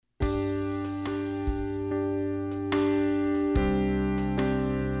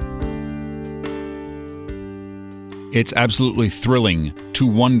It's absolutely thrilling to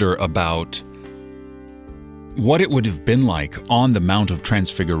wonder about what it would have been like on the Mount of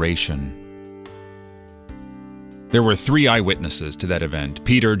Transfiguration. There were 3 eyewitnesses to that event: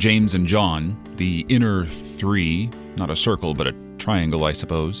 Peter, James, and John, the inner 3, not a circle, but a triangle, I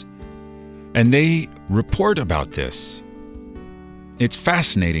suppose. And they report about this. It's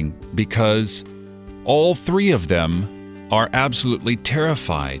fascinating because all 3 of them are absolutely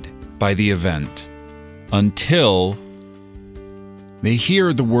terrified by the event until they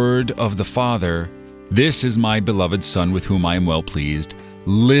hear the word of the Father, "This is my beloved Son with whom I am well pleased.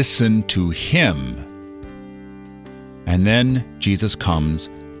 Listen to him." And then Jesus comes,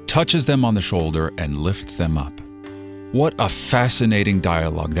 touches them on the shoulder, and lifts them up. What a fascinating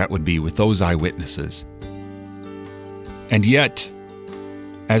dialogue that would be with those eyewitnesses. And yet,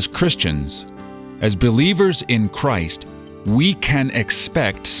 as Christians, as believers in Christ, we can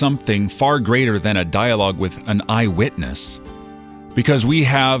expect something far greater than a dialogue with an eyewitness, because we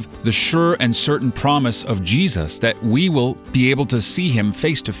have the sure and certain promise of Jesus that we will be able to see him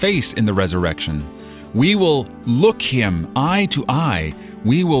face to face in the resurrection. We will look him eye to eye.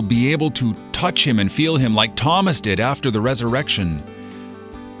 We will be able to touch him and feel him like Thomas did after the resurrection.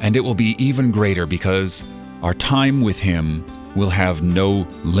 And it will be even greater because our time with him will have no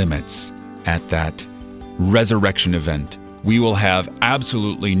limits at that resurrection event. We will have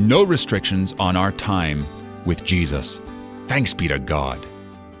absolutely no restrictions on our time with Jesus. Thanks be to God.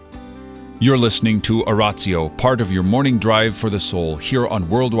 You're listening to Oratio, part of your morning drive for the soul here on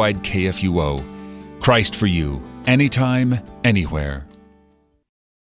Worldwide KFUO. Christ for you, anytime, anywhere.